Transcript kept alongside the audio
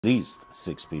At least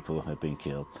 6 people have been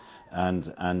killed,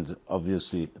 and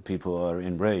obviously people are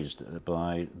enraged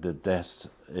by the death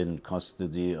in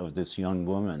custody of this young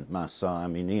woman, Mahsa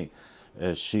Amini.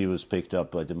 She was picked up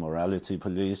by the morality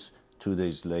police. 2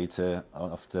 days later,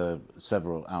 after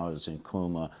several hours in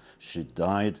coma, she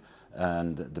died,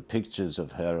 and the pictures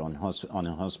of her on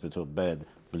a hospital bed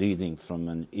bleeding from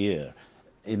an ear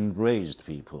enraged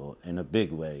people in a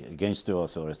big way against the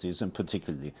authorities, and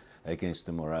particularly against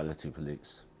the morality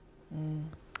police.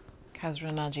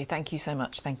 Kazra Naji, thank you so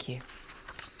much. Thank you.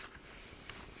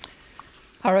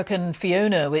 Hurricane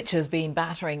Fiona, which has been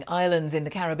battering islands in the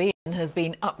Caribbean, has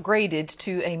been upgraded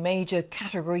to a major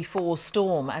Category 4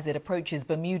 storm as it approaches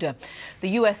Bermuda. The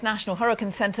US National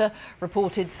Hurricane Center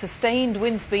reported sustained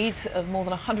wind speeds of more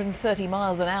than 130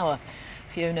 miles an hour.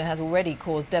 Fiona has already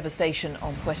caused devastation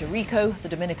on Puerto Rico, the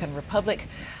Dominican Republic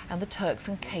and the Turks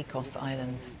and Caicos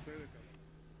Islands.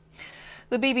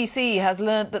 The BBC has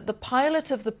learnt that the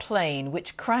pilot of the plane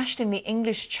which crashed in the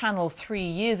English Channel 3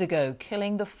 years ago,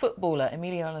 killing the footballer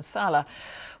Emiliano Sala,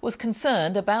 was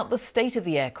concerned about the state of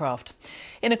the aircraft.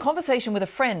 In a conversation with a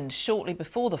friend shortly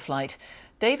before the flight,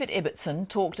 David Ibbotson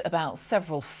talked about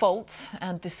several faults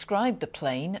and described the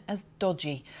plane as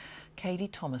dodgy. Kaylee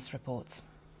Thomas reports.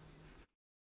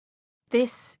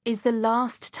 This is the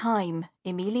last time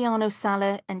Emiliano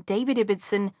Sala and David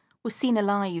Ibbotson were seen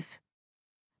alive.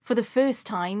 For the first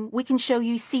time, we can show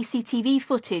you CCTV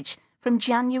footage from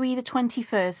January the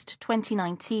 21st,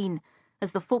 2019,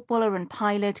 as the footballer and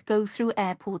pilot go through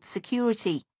airport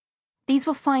security. These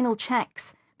were final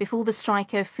checks before the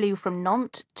striker flew from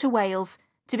Nantes to Wales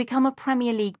to become a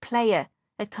Premier League player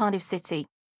at Cardiff City.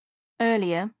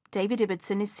 Earlier, David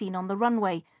Ibbotson is seen on the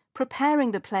runway,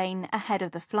 preparing the plane ahead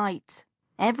of the flight.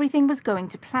 Everything was going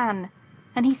to plan,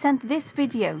 and he sent this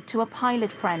video to a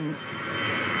pilot friend.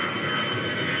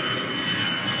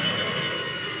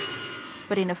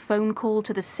 But in a phone call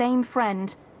to the same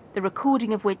friend, the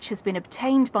recording of which has been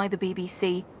obtained by the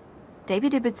BBC,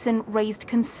 David Ibbotson raised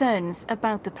concerns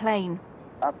about the plane.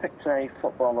 I picked a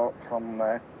footballer up from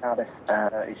Cardiff.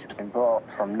 He's been bought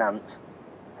from Nantes.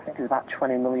 I think it's about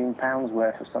 £20 million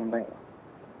worth or something.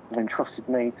 They've entrusted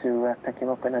me to pick him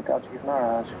up in a dodgy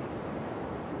mirage.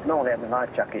 I normally have my life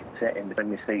jacket in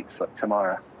between my seats, but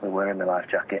tomorrow we're wearing my life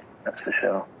jacket, that's for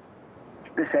sure.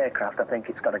 This aircraft, I think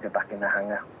it's got to go back in the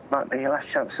hangar. Might be your last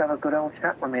chance to have a good old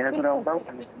chat with me in a good old boat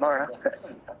tomorrow.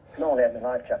 Normally have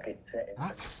my life jacket in.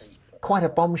 That's quite a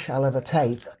bombshell of a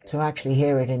tape, to actually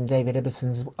hear it in David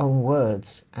Ibbotson's own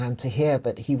words, and to hear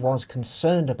that he was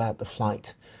concerned about the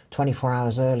flight 24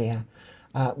 hours earlier.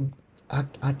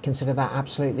 I'd consider that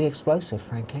absolutely explosive,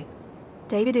 frankly.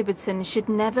 David Ibbotson should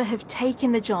never have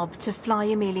taken the job to fly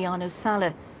Emiliano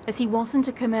Sala, as he wasn't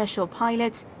a commercial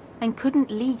pilot and couldn't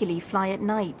legally fly at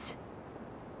night.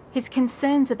 His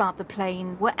concerns about the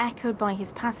plane were echoed by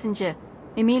his passenger.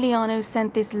 Emiliano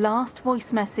sent this last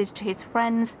voice message to his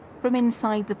friends from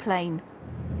inside the plane.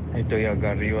 Estoy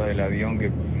acá arriba del avión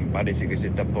que parece que se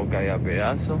está por caer a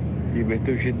pedazos y me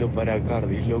estoy yendo para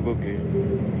Cardiff, loco, que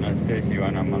no sé si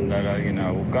van a mandar a alguien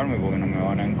a buscarme porque no me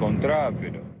van a encontrar,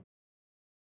 pero...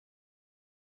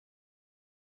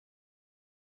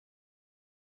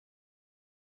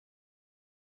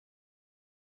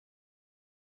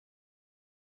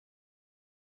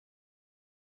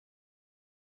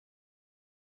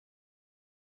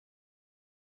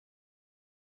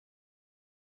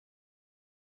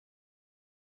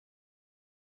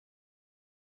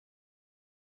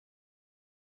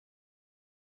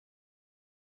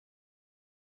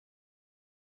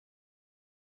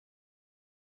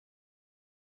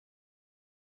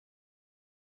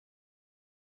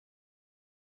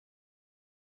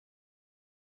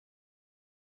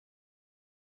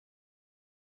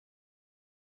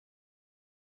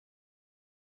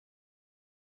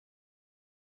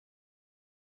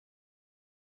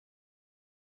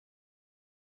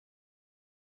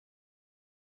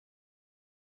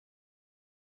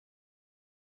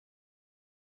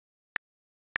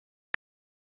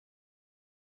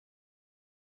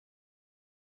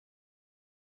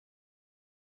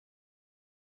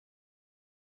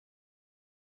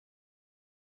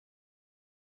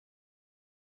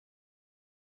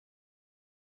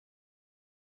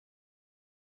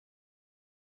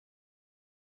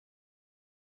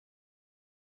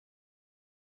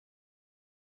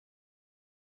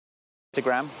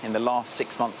 Instagram. In the last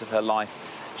 6 months of her life,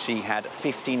 she had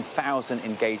 15,000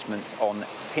 engagements on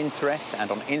Pinterest, and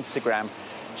on Instagram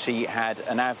she had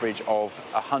an average of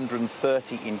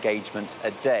 130 engagements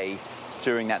a day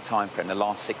during that time frame, the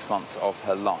last 6 months of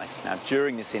her life. Now,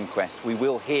 during this inquest, we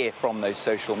will hear from those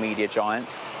social media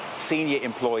giants, senior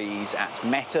employees at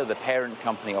Meta, the parent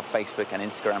company of Facebook and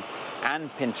Instagram,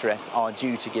 and Pinterest are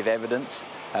due to give evidence.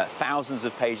 Thousands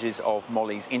of pages of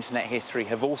Molly's internet history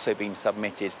have also been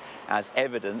submitted as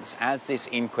evidence as this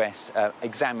inquest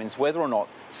examines whether or not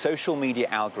social media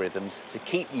algorithms to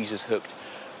keep users hooked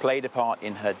played a part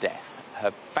in her death. Her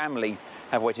family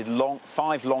have waited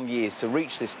 5 long years to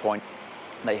reach this point.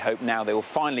 They hope now they will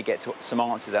finally get to some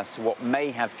answers as to what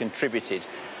may have contributed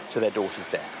to their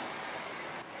daughter's death.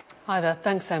 Ivor,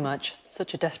 thanks so much.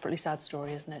 Such a desperately sad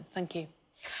story, isn't it? Thank you.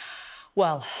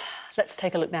 Well, let's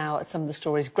take a look now at some of the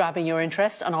stories grabbing your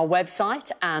interest on our website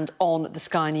and on the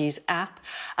Sky News app.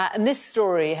 And this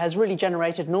story has really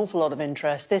generated an awful lot of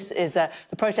interest. This is the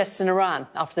protests in Iran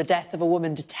after the death of a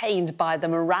woman detained by the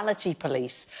morality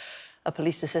police. A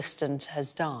police assistant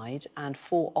has died and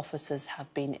 4 officers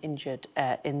have been injured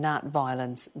in that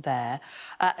violence there.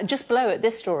 Just below it,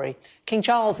 this story. King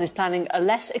Charles is planning a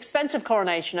less expensive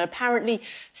coronation, apparently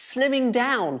slimming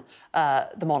down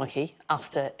the monarchy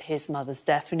after his mother's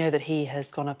death. We know that he has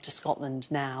gone up to Scotland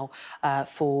now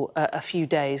for a few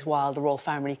days while the royal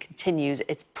family continues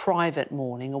its private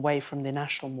mourning away from the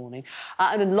national mourning.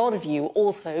 And a lot of you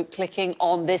also clicking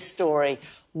on this story.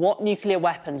 What nuclear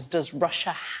weapons does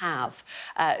Russia have?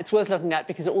 It's worth looking at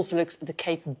because it also looks at the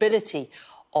capability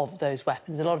of those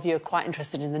weapons. A lot of you are quite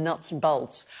interested in the nuts and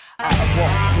bolts of what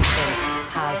Putin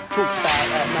has talked about.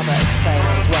 Another explainer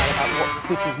as well about what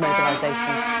Putin's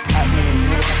mobilisation means.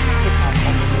 And we'll pick up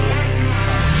on the war in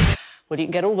Ukraine. Well, you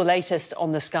can get all the latest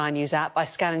on the Sky News app by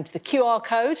scanning to the QR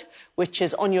code, which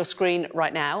is on your screen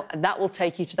right now, and that will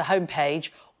take you to the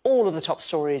homepage. All of the top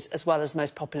stories, as well as the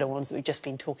most popular ones that we've just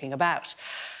been talking about.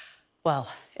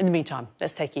 Well, in the meantime,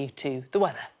 let's take you to the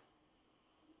weather.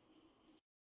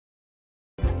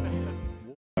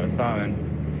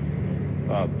 Salmon,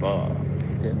 Papa,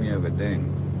 get me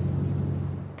everything.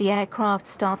 The aircraft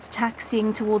starts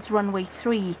taxiing towards runway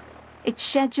 3. It's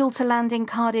scheduled to land in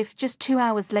Cardiff just 2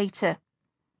 hours later.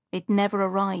 It never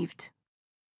arrived.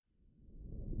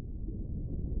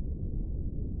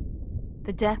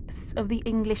 The depths of the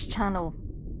English Channel,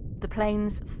 the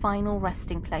plane's final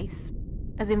resting place.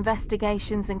 As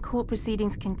investigations and court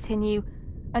proceedings continue,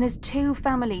 and as 2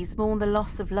 families mourn the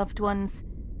loss of loved ones,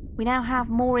 we now have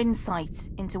more insight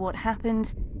into what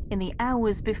happened in the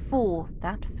hours before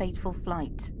that fateful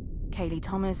flight. Kayleigh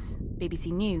Thomas,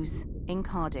 BBC News in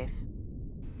Cardiff.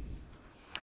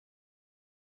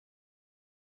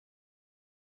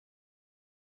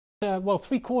 Well,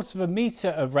 3/4 of a metre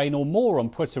of rain or more on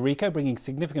Puerto Rico, bringing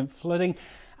significant flooding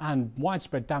and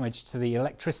widespread damage to the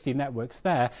electricity networks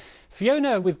there.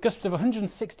 Fiona, with gusts of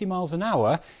 160 miles an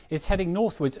hour, is heading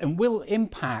northwards and will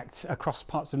impact across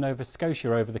parts of Nova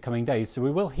Scotia over the coming days. So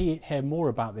we will hear more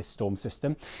about this storm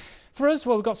system. For us,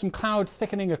 well, we've got some cloud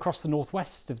thickening across the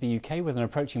northwest of the UK with an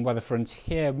approaching weather front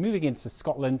here, moving into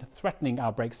Scotland, threatening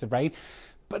outbreaks of rain.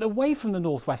 But away from the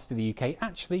northwest of the UK,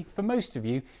 actually, for most of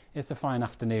you, it's a fine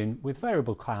afternoon with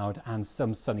variable cloud and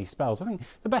some sunny spells. I think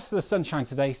the best of the sunshine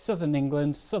today, southern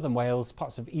England, southern Wales,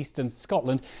 parts of eastern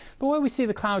Scotland. But where we see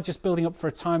the cloud just building up for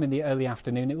a time in the early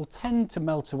afternoon, it will tend to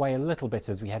melt away a little bit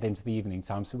as we head into the evening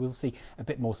time. So we'll see a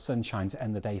bit more sunshine to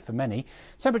end the day for many.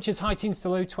 Temperatures high teens to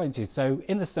low 20s. So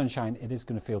in the sunshine, it is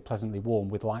going to feel pleasantly warm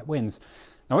with light winds.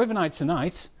 Now overnight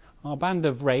tonight, our band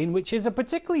of rain, which is a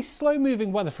particularly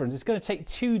slow-moving weather front, is going to take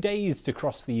 2 days to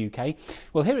cross the UK.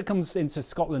 Well, here it comes into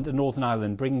Scotland and Northern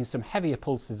Ireland, bringing some heavier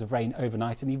pulses of rain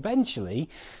overnight, and eventually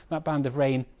that band of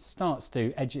rain starts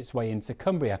to edge its way into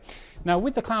Cumbria. Now,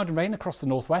 with the cloud and rain across the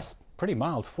northwest, pretty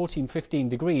mild, 14-15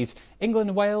 degrees. England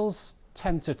and Wales,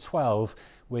 10 to 12,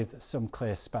 with some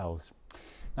clear spells.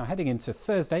 Now, heading into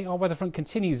Thursday, our weather front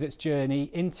continues its journey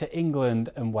into England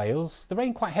and Wales. The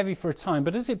rain quite heavy for a time,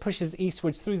 but as it pushes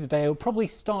eastwards through the day, it'll probably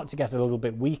start to get a little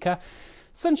bit weaker.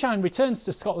 Sunshine returns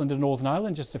to Scotland and Northern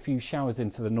Ireland, just a few showers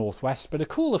into the northwest, but a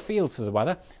cooler feel to the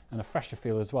weather and a fresher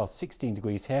feel as well. 16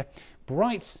 degrees here.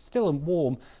 Bright, still and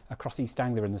warm across East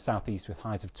Anglia in the southeast with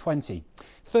highs of 20.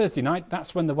 Thursday night,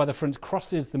 that's when the weather front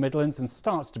crosses the Midlands and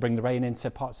starts to bring the rain into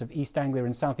parts of East Anglia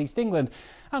and southeast England.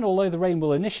 And although the rain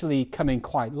will initially come in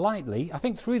quite lightly, I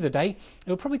think through the day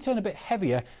it'll probably turn a bit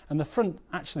heavier, and the front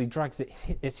actually drags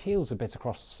its heels a bit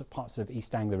across parts of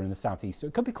East Anglia in the southeast. So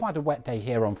it could be quite a wet day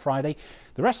here on Friday.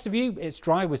 The rest of you, it's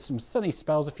dry with some sunny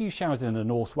spells, a few showers in the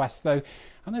northwest though,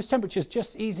 and those temperatures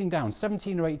just easing down,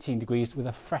 17 or 18 degrees with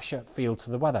a fresher feel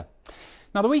to the weather.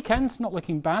 Now the weekend, not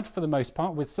looking bad for the most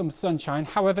part with some sunshine.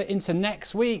 However, into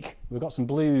next week, we've got some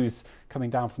blues coming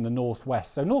down from the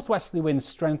northwest. So northwesterly winds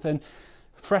strengthen.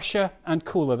 fresher and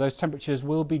cooler. Those temperatures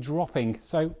will be dropping.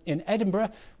 So in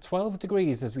Edinburgh, 12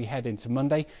 degrees as we head into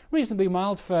Monday. Reasonably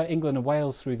mild for England and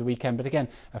Wales through the weekend, but again,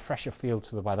 a fresher feel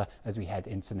to the weather as we head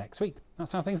into next week.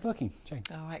 That's how things are looking. Jane.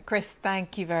 All right, Chris,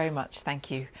 thank you very much. Thank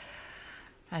you.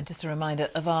 And just a reminder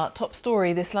of our top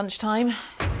story this lunchtime.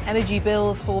 Energy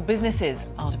bills for businesses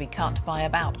are to be cut by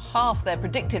about half their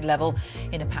predicted level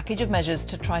in a package of measures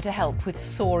to try to help with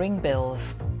soaring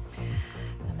bills.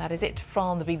 And that is it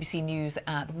from the BBC News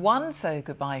at 1. So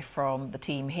goodbye from the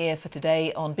team here for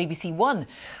today on BBC One.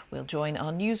 We'll join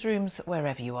our newsrooms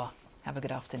wherever you are. Have a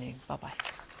good afternoon. Bye-bye.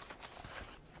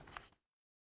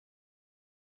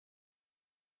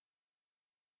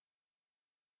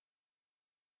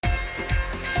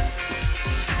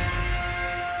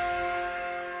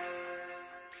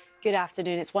 Good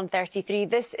afternoon, it's 1:33.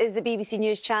 This is the BBC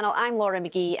News channel. I'm Laura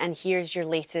McGee and here's your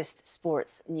latest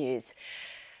sports news.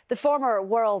 The former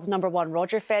world #1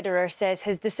 Roger Federer says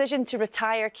his decision to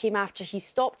retire came after he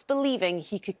stopped believing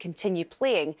he could continue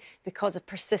playing because of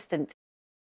persistent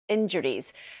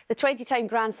injuries. The 20-time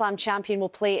Grand Slam champion will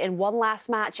play in one last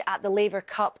match at the Laver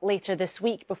Cup later this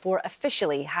week before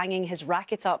officially hanging his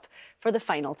racket up for the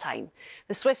final time.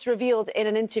 The Swiss revealed in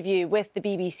an interview with the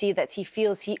BBC that he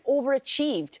feels he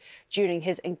overachieved during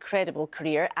his incredible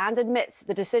career and admits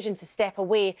the decision to step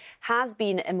away has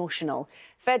been emotional.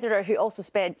 Federer, who also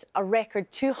spent a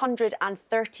record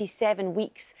 237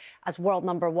 weeks as world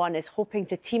 #1, is hoping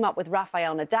to team up with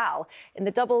Rafael Nadal in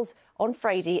the doubles on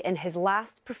Friday in his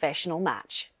last professional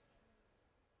match.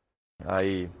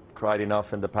 I cried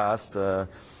enough in the past,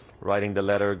 writing the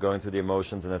letter, going through the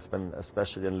emotions, and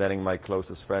especially in letting my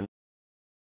closest friend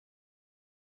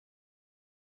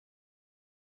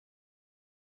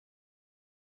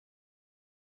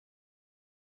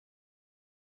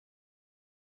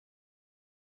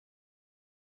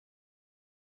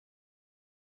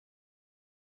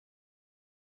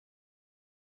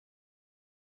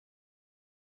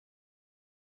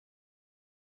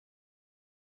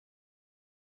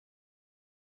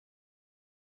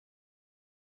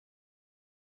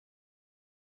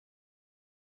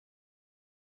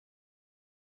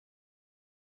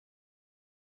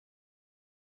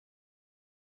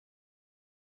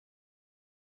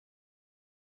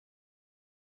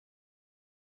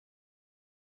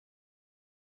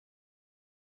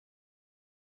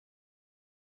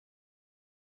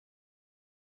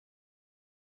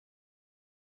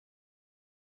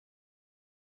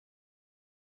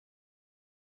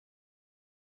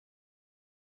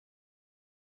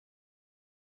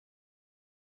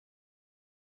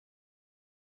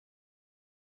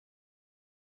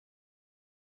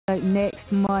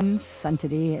next month, and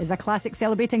today is a classic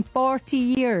celebrating 40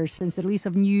 years since the release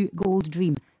of New Gold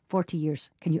Dream. 40 years.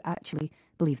 Can you actually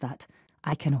believe that?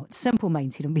 I cannot. Simple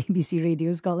Minds here on BBC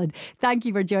Radio Scotland. Thank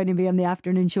you for joining me on the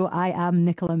afternoon show. I am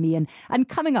Nicola Meehan. And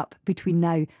coming up between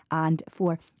now and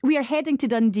 4, we are heading to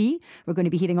Dundee. We're going to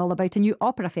be hearing all about a new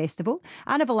opera festival.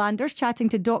 Anna Volander's chatting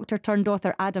to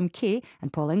doctor-turned-author Adam Kay,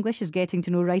 and Paul English is getting to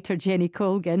know writer Jenny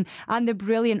Colgan. And the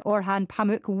brilliant Orhan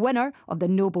Pamuk, winner of the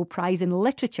Nobel Prize in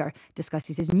Literature,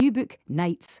 discusses his new book,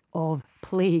 Nights of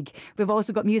Plague. We've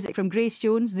also got music from Grace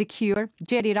Jones, The Cure,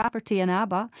 Jerry Rafferty and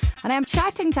ABBA. And I am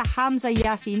chatting to Hamza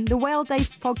Yassin, the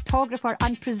wildlife photographer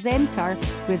and presenter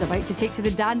who is about to take to the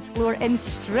dance floor in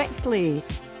Strictly.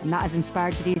 And that has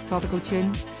inspired today's topical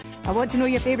tune. I want to know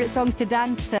your favourite songs to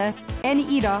dance to. Any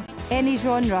era, any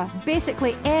genre,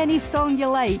 basically any song you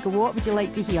like. What would you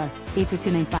like to hear?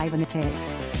 80295 on the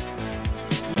text.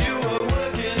 You were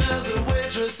working as a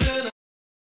waitress in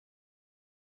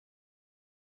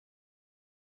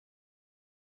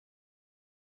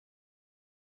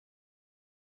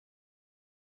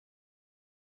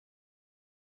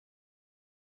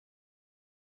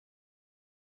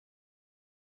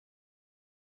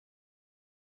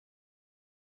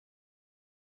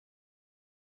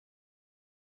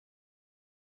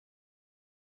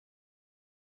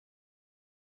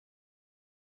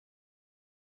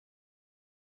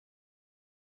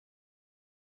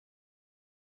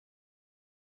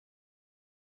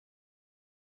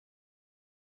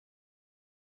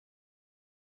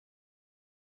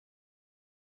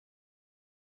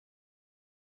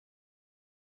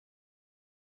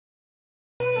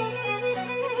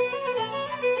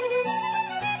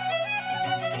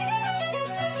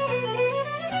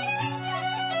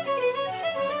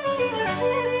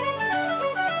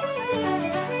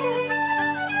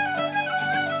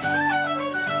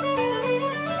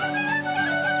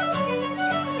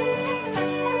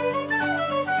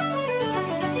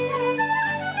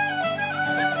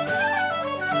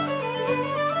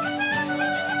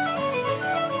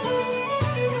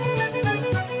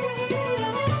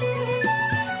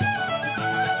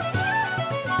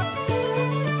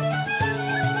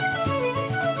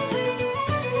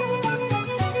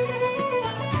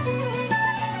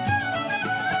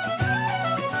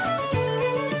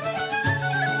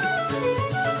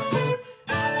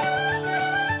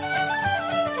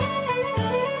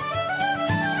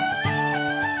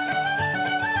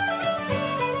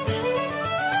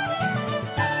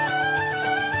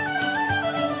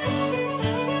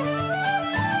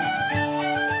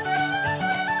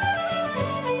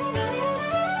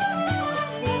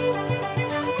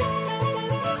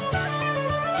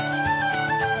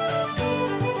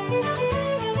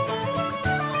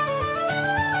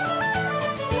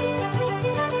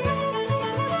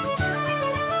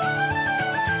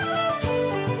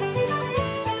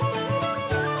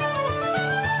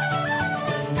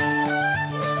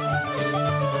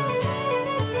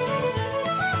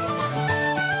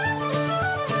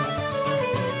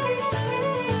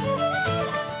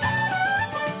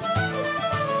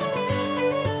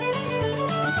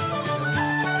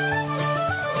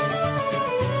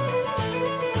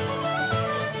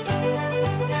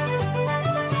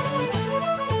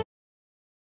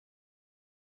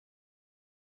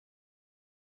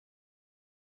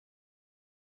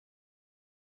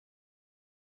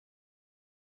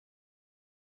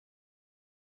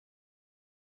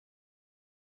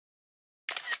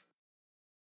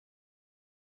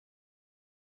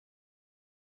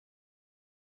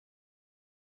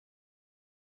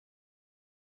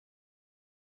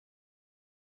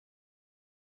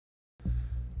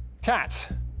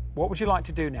Kat, what would you like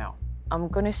to do now? I'm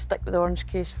going to stick with the orange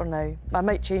case for now. I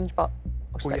might change, but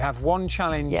I'll stick. Well, you have one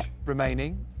challenge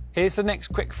remaining. Here's the next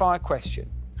quick-fire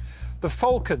question. The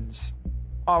Falcons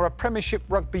are a Premiership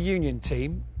Rugby Union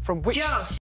team from which...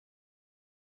 Josh.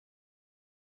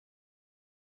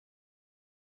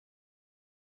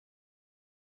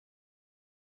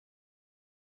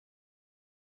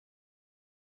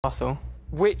 Newcastle.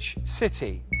 Which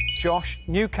city? Josh,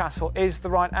 Newcastle is the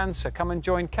right answer. Come and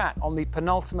join Kat on the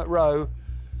penultimate row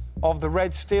of the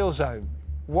red steel zone.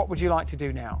 What would you like to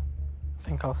do now? I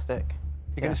think I'll stick.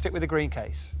 You're going to stick with the green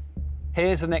case.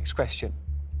 Here's the next question.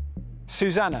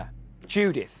 Susanna,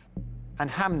 Judith and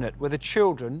Hamnet were the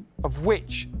children of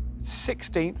which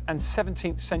 16th and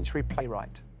 17th century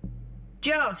playwright?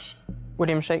 Josh.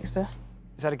 William Shakespeare.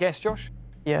 Is that a guess, Josh?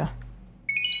 Yeah.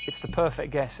 It's the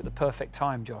perfect guess at the perfect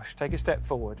time, Josh. Take a step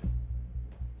forward.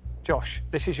 Josh,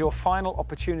 this is your final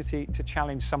opportunity to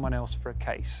challenge someone else for a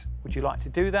case. Would you like to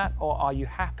do that, or are you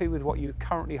happy with what you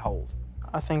currently hold?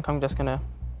 I think I'm just going to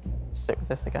stick with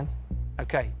this again.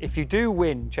 OK, if you do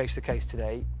win Chase the Case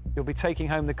today, you'll be taking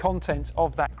home the contents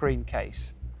of that green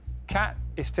case. Kat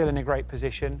is still in a great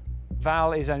position.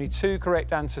 Val is only 2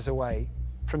 correct answers away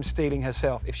from stealing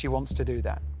herself if she wants to do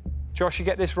that. Josh, you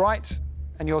get this right,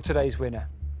 and you're today's winner.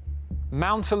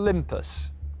 Mount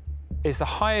Olympus is the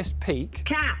highest peak...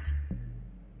 Cat.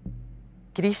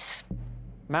 Greece.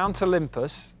 Mount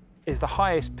Olympus is the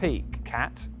highest peak,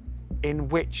 Kat, in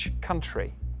which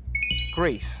country?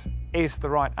 Greece is the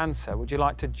right answer. Would you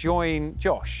like to join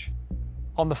Josh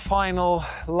on the final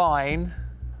line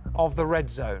of the red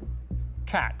zone?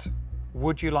 Kat,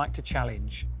 would you like to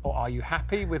challenge, or are you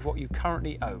happy with what you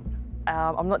currently own?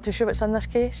 I'm not too sure what's in this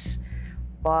case,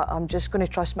 but I'm just going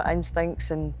to trust my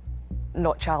instincts and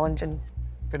not challenge. And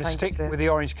going to stick with the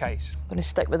orange case? Going to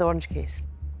stick with the orange case.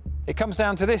 It comes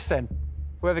down to this then.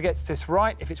 Whoever gets this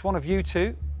right, if it's one of you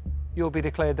two, you'll be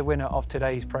declared the winner of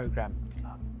today's programme.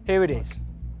 Here it is.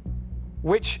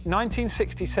 Which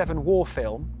 1967 war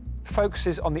film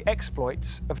focuses on the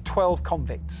exploits of 12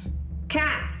 convicts?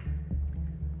 Cat.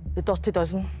 The Dirty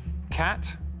Dozen.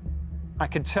 Kat, I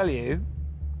can tell you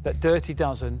that Dirty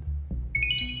Dozen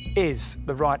is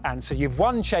the right answer. You've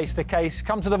won Chase the Case.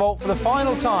 Come to the vault for the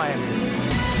final time.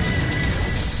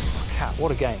 Kat,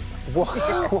 what a game.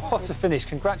 What a finish.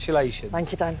 Congratulations.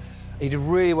 Thank you, Dan. You did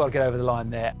really well to get over the line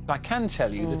there. I can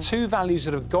tell you the 2 values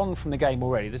that have gone from the game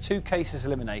already, the 2 cases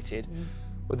eliminated,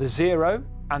 were the 0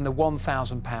 and the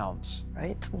 £1,000.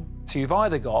 Right. So you've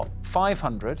either got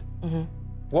 500,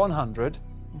 100,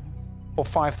 or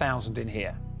 5,000 in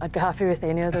here. I'd be happy with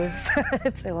any of those.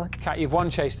 Say luck. Kat, you've won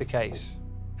Chase the Case.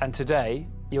 And today,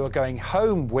 you are going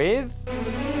home with...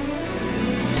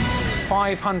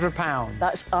 £500.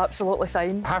 That's absolutely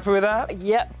fine. Happy with that?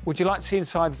 Yep. Would you like to see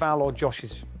inside Val or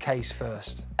Josh's case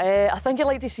first? I think I'd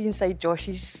like to see inside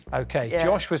Josh's. OK, Yeah.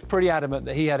 Josh was pretty adamant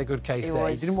that he had a good case He there.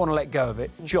 was. He didn't want to let go of it.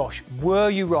 Josh, were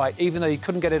you right, even though you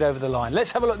couldn't get it over the line?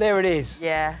 Let's have a look. There it is.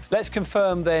 Yeah. Let's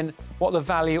confirm then what the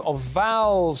value of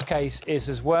Val's case is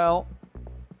as well.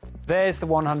 There's the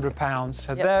 £100.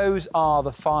 So those are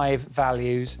the 5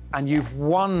 values. And you've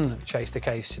won Chase the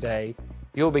Case today.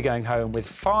 You'll be going home with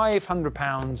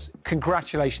 £500.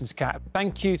 Congratulations, Kat.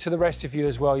 Thank you to the rest of you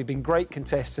as well. You've been great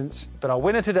contestants. But our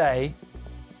winner today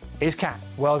is Kat.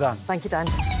 Well done. Thank you, Dan.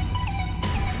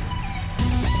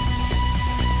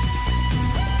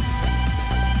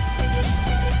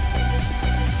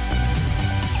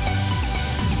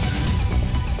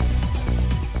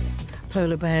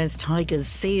 Polar bears, tigers,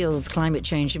 seals, climate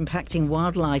change impacting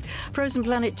wildlife. Frozen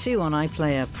Planet 2 on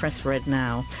iPlayer. Press red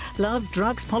now. Love,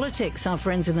 drugs, politics. Our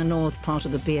friends in the north, part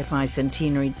of the BFI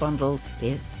Centenary Bundle.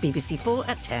 BBC 4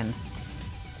 at 10.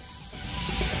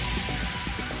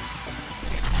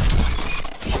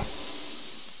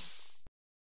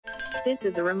 This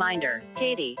is a reminder.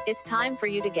 Katie, it's time for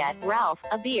you to get Ralph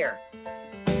a beer.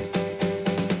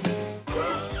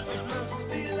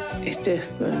 It's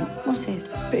different. What is?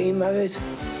 Being married.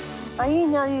 I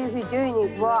ain't know if you're doing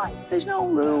it right. There's no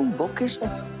rule book, is there?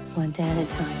 One day at a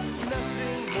time.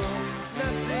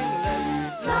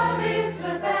 Love is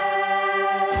the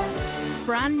best.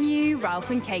 Brand new Ralph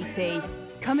and Katie.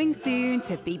 Coming soon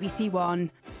to BBC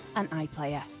One and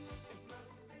iPlayer.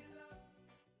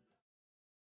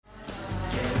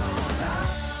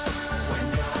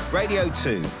 Radio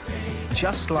 2,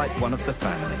 just like one of the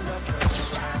family.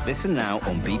 Listen now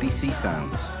on BBC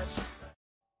Sounds.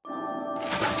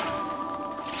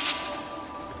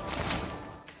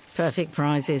 Perfect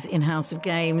prizes in House of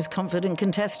Games. Confident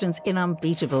contestants in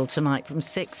Unbeatable tonight from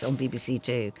 6 on BBC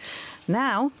 2.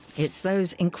 Now, it's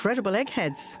those incredible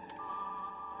eggheads.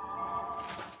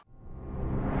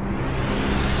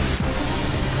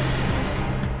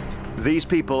 These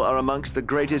people are amongst the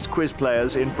greatest quiz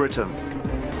players in Britain.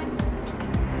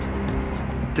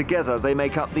 Together, they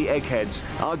make up the Eggheads,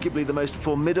 arguably the most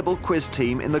formidable quiz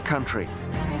team in the country.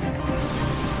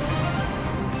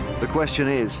 The question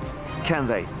is, can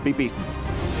they be beaten?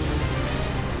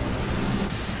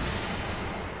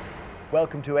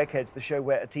 Welcome to Eggheads, the show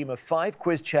where a team of 5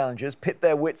 quiz challengers pit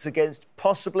their wits against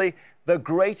possibly the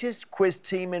greatest quiz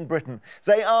team in Britain.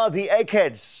 They are the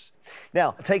Eggheads.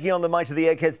 Now, taking on the might of the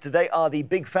Eggheads today are the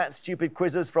big, fat, stupid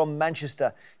quizzers from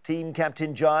Manchester. Team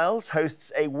Captain Giles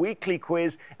hosts a weekly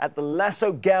quiz at the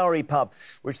Lasso Gowrie pub,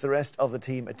 which the rest of the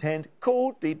team attend,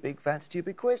 called the Big, Fat,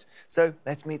 Stupid Quiz. So,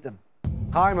 let's meet them.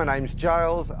 Hi, my name's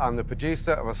Giles. I'm the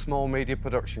producer of a small media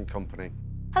production company.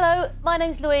 Hello, my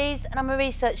name's Louise and I'm a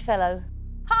research fellow.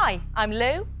 Hi, I'm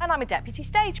Lou and I'm a deputy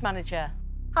stage manager.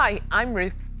 Hi, I'm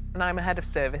Ruth and I'm a head of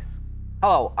service.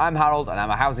 Hello, I'm Harold and I'm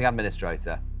a housing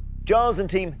administrator. Giles and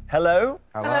team, hello.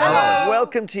 Hello.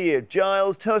 Welcome to you.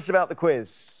 Giles, tell us about the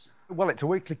quiz. Well, it's a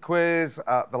weekly quiz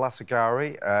at the Lasso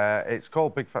Gowrie. It's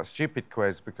called Big Fat Stupid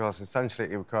Quiz because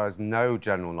essentially it requires no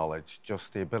general knowledge,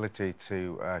 just the ability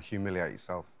to humiliate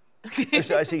yourself.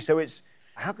 I see. So it's...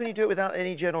 How can you do it without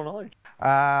any general knowledge?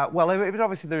 Well,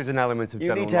 obviously there is an element of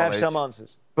general knowledge. You need to have some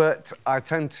answers. But I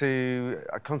tend to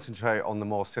concentrate on the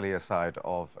more sillier side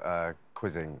of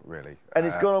quizzing, really. And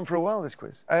it's gone on for a while, this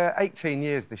quiz? 18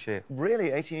 years this year.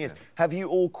 Really? 18 years? Yeah. Have you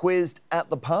all quizzed at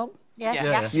the pub? Yes.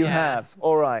 Yes. You have?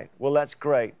 All right. Well, that's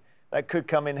great. That could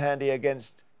come in handy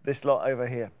against this lot over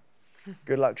here.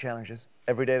 Good luck, challengers.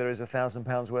 Every day there is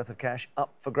 £1,000 worth of cash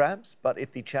up for grabs, but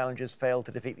if the challengers fail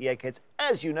to defeat the Eggheads,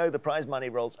 as you know, the prize money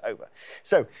rolls over.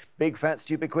 So, big, fat,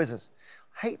 stupid quizzes.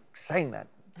 I hate saying that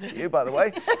to you, by the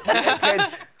way. The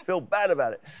Eggheads feel bad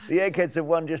about it. The Eggheads have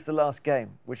won just the last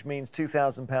game, which means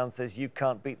 £2,000 says you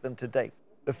can't beat them to date.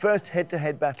 The first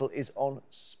head-to-head battle is on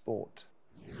sport.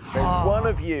 So one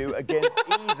of you against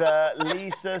either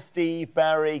Lisa, Steve,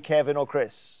 Barry, Kevin or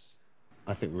Chris.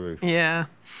 I think Ruth. Yeah.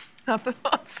 I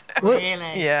thought so.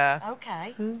 Really? Yeah.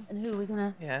 OK. And who are we going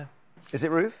to... Yeah. Is it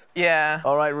Ruth? Yeah.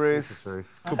 All right, Ruth.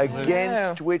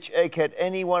 Against which Egghead?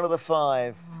 Any one of the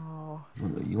 5. Oh.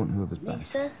 You want whoever's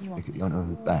best. You want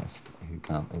whoever's best,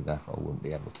 who therefore wouldn't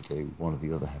be able to do one of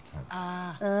the other head-to-heads.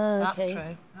 That's okay.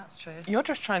 true. That's true. You're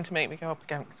just trying to make me go up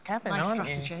against Kevin, Nice aren't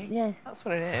strategy. you? Yes. That's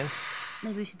what it is.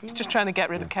 Maybe we should do Just trying to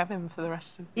get rid of Kevin for the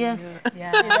rest of the year.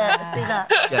 Yeah. Let's do that.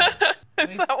 Yeah.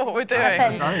 Is that what we're doing? I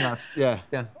think that's... Yeah.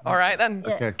 All right, then.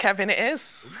 Yeah. Okay. Kevin it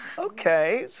is.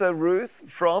 OK, so Ruth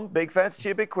from Big Fat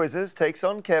Stupid Quizzes takes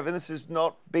on Kevin. This has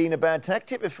not been a bad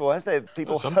tactic before, has there?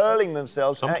 People hurling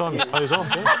themselves at you. Sometimes it pays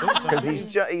off, yes. Because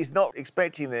he's not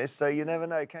expecting this, so you never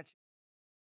know. Catch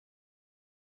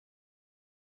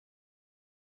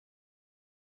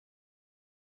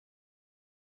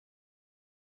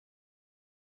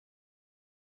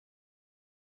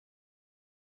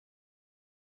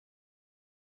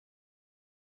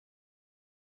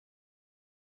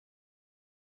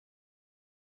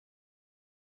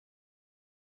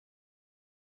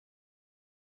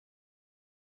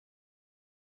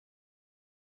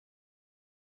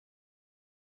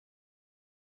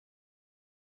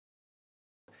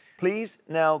Please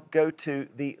now go to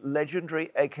the legendary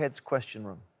Eggheads question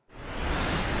room.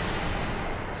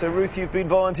 So, Ruth, you've been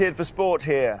volunteered for sport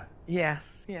here.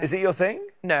 Yes. Is it your thing?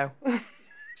 No.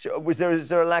 So, is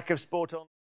there a lack of sport on?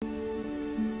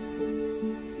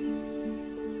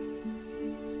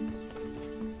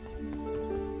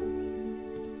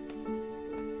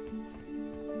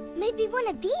 Maybe one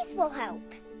of these will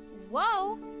help.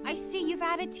 Whoa! I see you've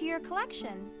added to your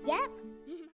collection. Yep.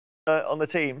 On the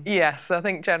team? Yes, I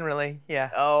think generally, yeah.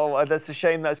 Oh, that's a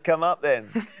shame that's come up then.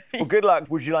 Well, good luck.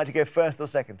 Would you like to go first or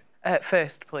second?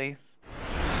 First, please.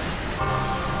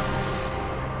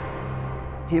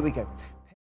 Here we go.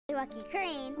 Lucky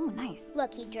crane. Oh, nice.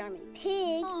 Lucky German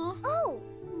pig. Aww. Oh,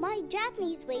 my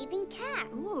Japanese waving cat.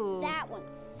 Ooh. That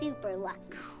one's super lucky.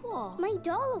 Cool. My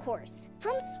dollar horse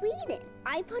from Sweden.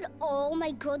 I put all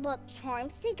my good luck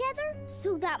charms together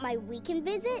so that my weekend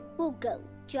visit will go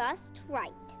just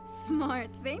right. Smart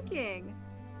thinking.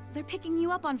 They're picking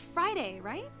you up on Friday,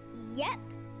 right? Yep.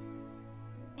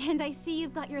 And I see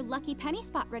you've got your lucky penny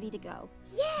spot ready to go.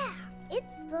 Yeah,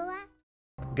 it's the last.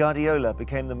 Guardiola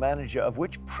became the manager of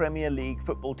which Premier League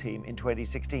football team in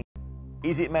 2016?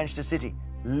 Is it Manchester City,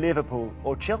 Liverpool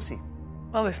or Chelsea?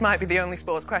 Well, this might be the only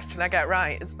sports question I get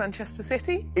right. It's Manchester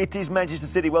City? It is Manchester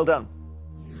City. Well done.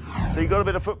 So you got a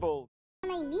bit of football.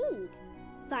 What I need.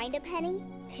 Find a penny,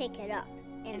 pick it up.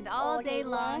 And all day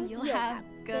long, you'll have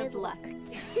good luck.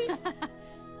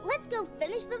 Let's go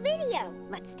finish the video.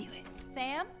 Let's do it.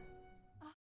 Sam?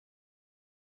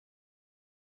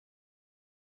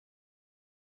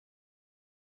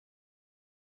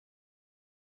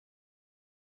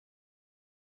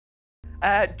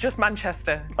 Just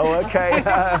Manchester. Oh, OK.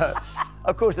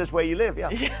 Of course, that's where you live, yeah.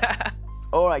 Yeah.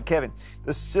 All right, Kevin.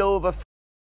 The silver...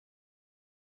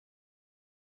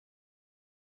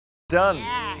 Done.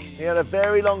 He had a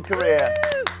very long career.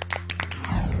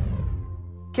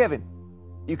 Kevin,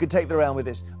 you can take the round with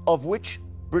this. Of which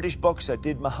British boxer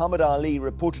did Muhammad Ali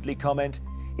reportedly comment,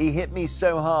 "He hit me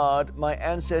so hard, my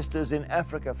ancestors in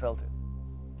Africa felt it"?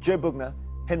 Joe Bugner,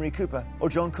 Henry Cooper, or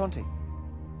John Conte?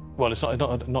 Well, it's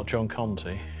not John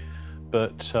Conte,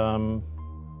 but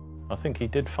I think he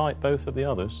did fight both of the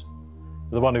others.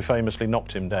 The one who famously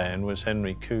knocked him down was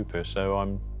Henry Cooper, so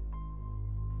I'm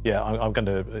going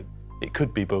to... It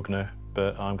could be Bugner,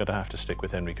 but I'm going to have to stick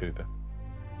with Henry Cooper.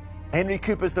 Henry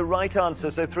Cooper's the right answer,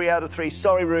 so 3 out of 3.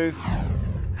 Sorry, Ruth.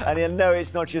 And I know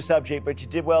it's not your subject, but you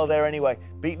did well there anyway.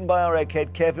 Beaten by our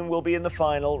egghead, Kevin will be in the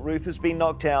final. Ruth has been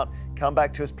knocked out. Come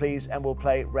back to us, please, and we'll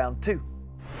play round 2.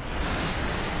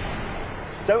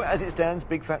 So, as it stands,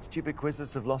 Big Fat Stupid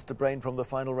Quizzes have lost a brain from the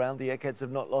final round. The eggheads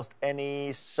have not lost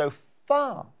any so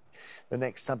far. The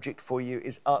next subject for you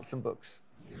is arts and books.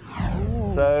 Ooh.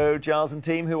 So, Giles and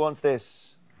team, who wants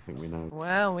this? I think we know.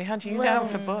 Well, we had you down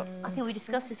for books. I think we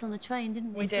discussed this on the train,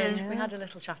 didn't we? We did. So... We had a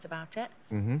little chat about it.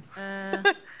 I'll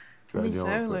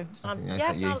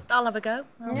have a go.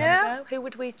 I'll have a go. Who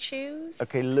would we choose?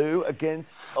 OK, Lou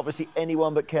against, obviously,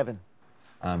 anyone but Kevin.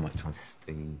 I might try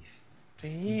Steve.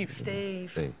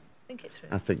 Steve. Think it through.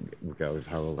 I think we'll go with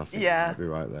Harold. I think yeah. I'll be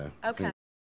right there. OK.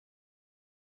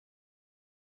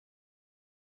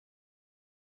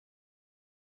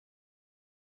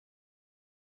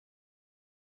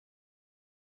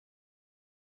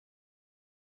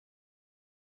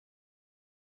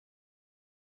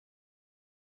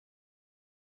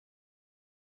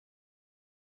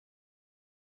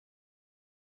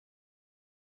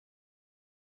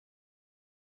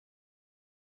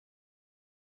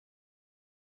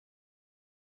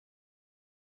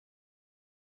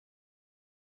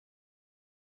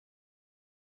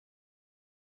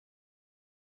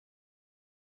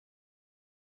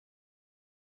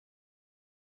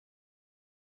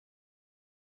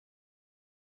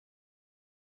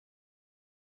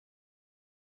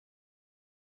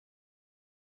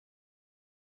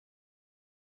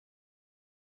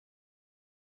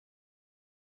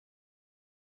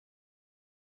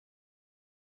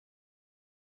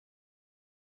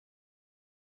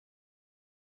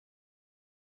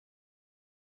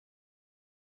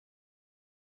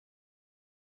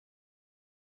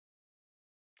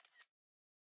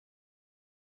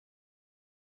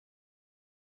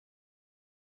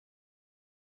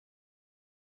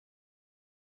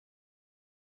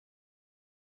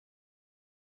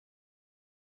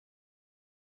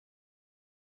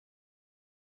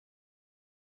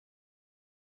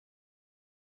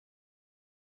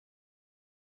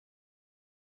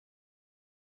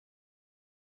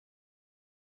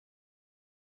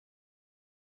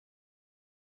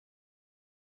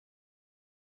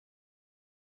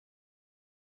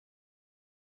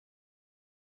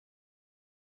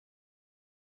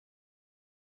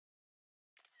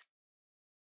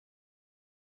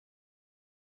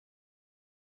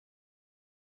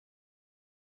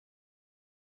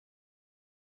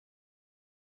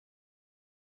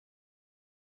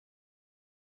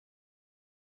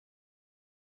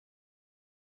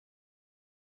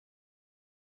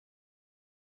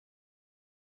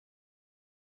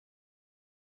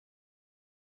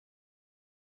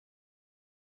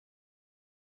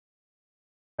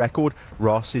 Record,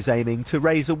 Ross is aiming to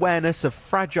raise awareness of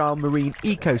fragile marine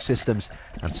ecosystems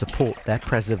and support their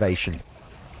preservation.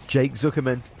 Jake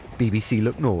Zuckerman, BBC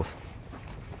Look North.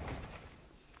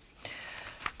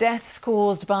 Deaths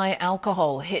caused by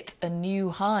alcohol hit a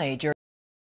new high during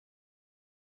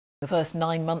the first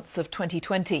 9 months of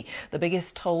 2020, the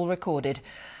biggest toll recorded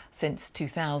since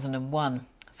 2001.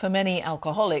 For many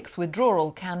alcoholics,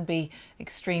 withdrawal can be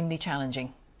extremely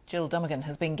challenging. Jill Dummigan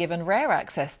has been given rare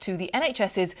access to the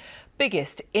NHS's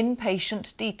biggest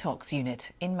inpatient detox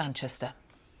unit in Manchester.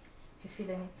 If you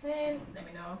feel any pain, let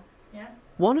me know. Yeah.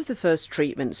 One of the first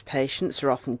treatments patients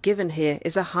are often given here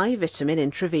is a high-vitamin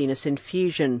intravenous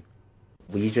infusion.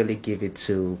 We usually give it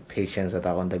to patients that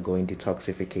are undergoing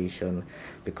detoxification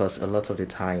because a lot of the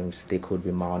times they could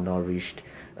be malnourished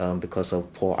because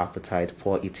of poor appetite,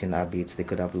 poor eating habits, they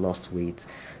could have lost weight.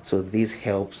 So this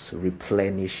helps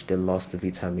replenish the lost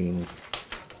vitamins.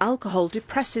 Alcohol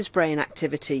depresses brain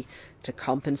activity. To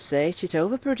compensate, it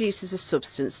overproduces a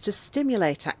substance to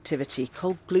stimulate activity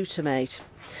called glutamate.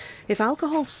 If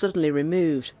alcohol is suddenly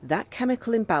removed, that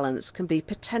chemical imbalance can be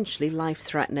potentially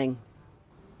life-threatening.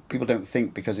 People don't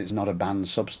think because it's not a banned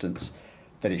substance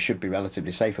then it should be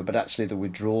relatively safer. But actually the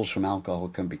withdrawals from alcohol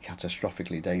can be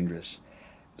catastrophically dangerous.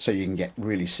 So you can get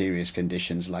really serious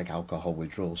conditions like alcohol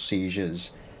withdrawal,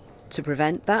 seizures. To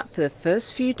prevent that, for the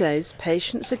first few days,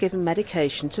 patients are given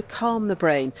medication to calm the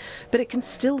brain, but it can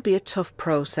still be a tough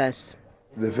process.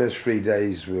 The first 3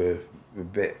 days were a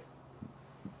bit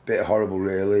horrible,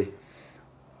 really.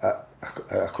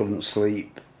 I couldn't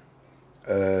sleep.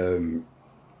 I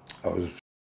was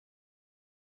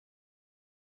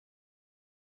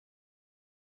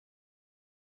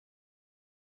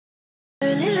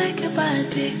Really like your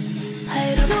body.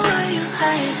 I don't know why you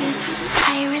hide it.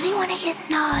 I really wanna get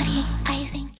naughty.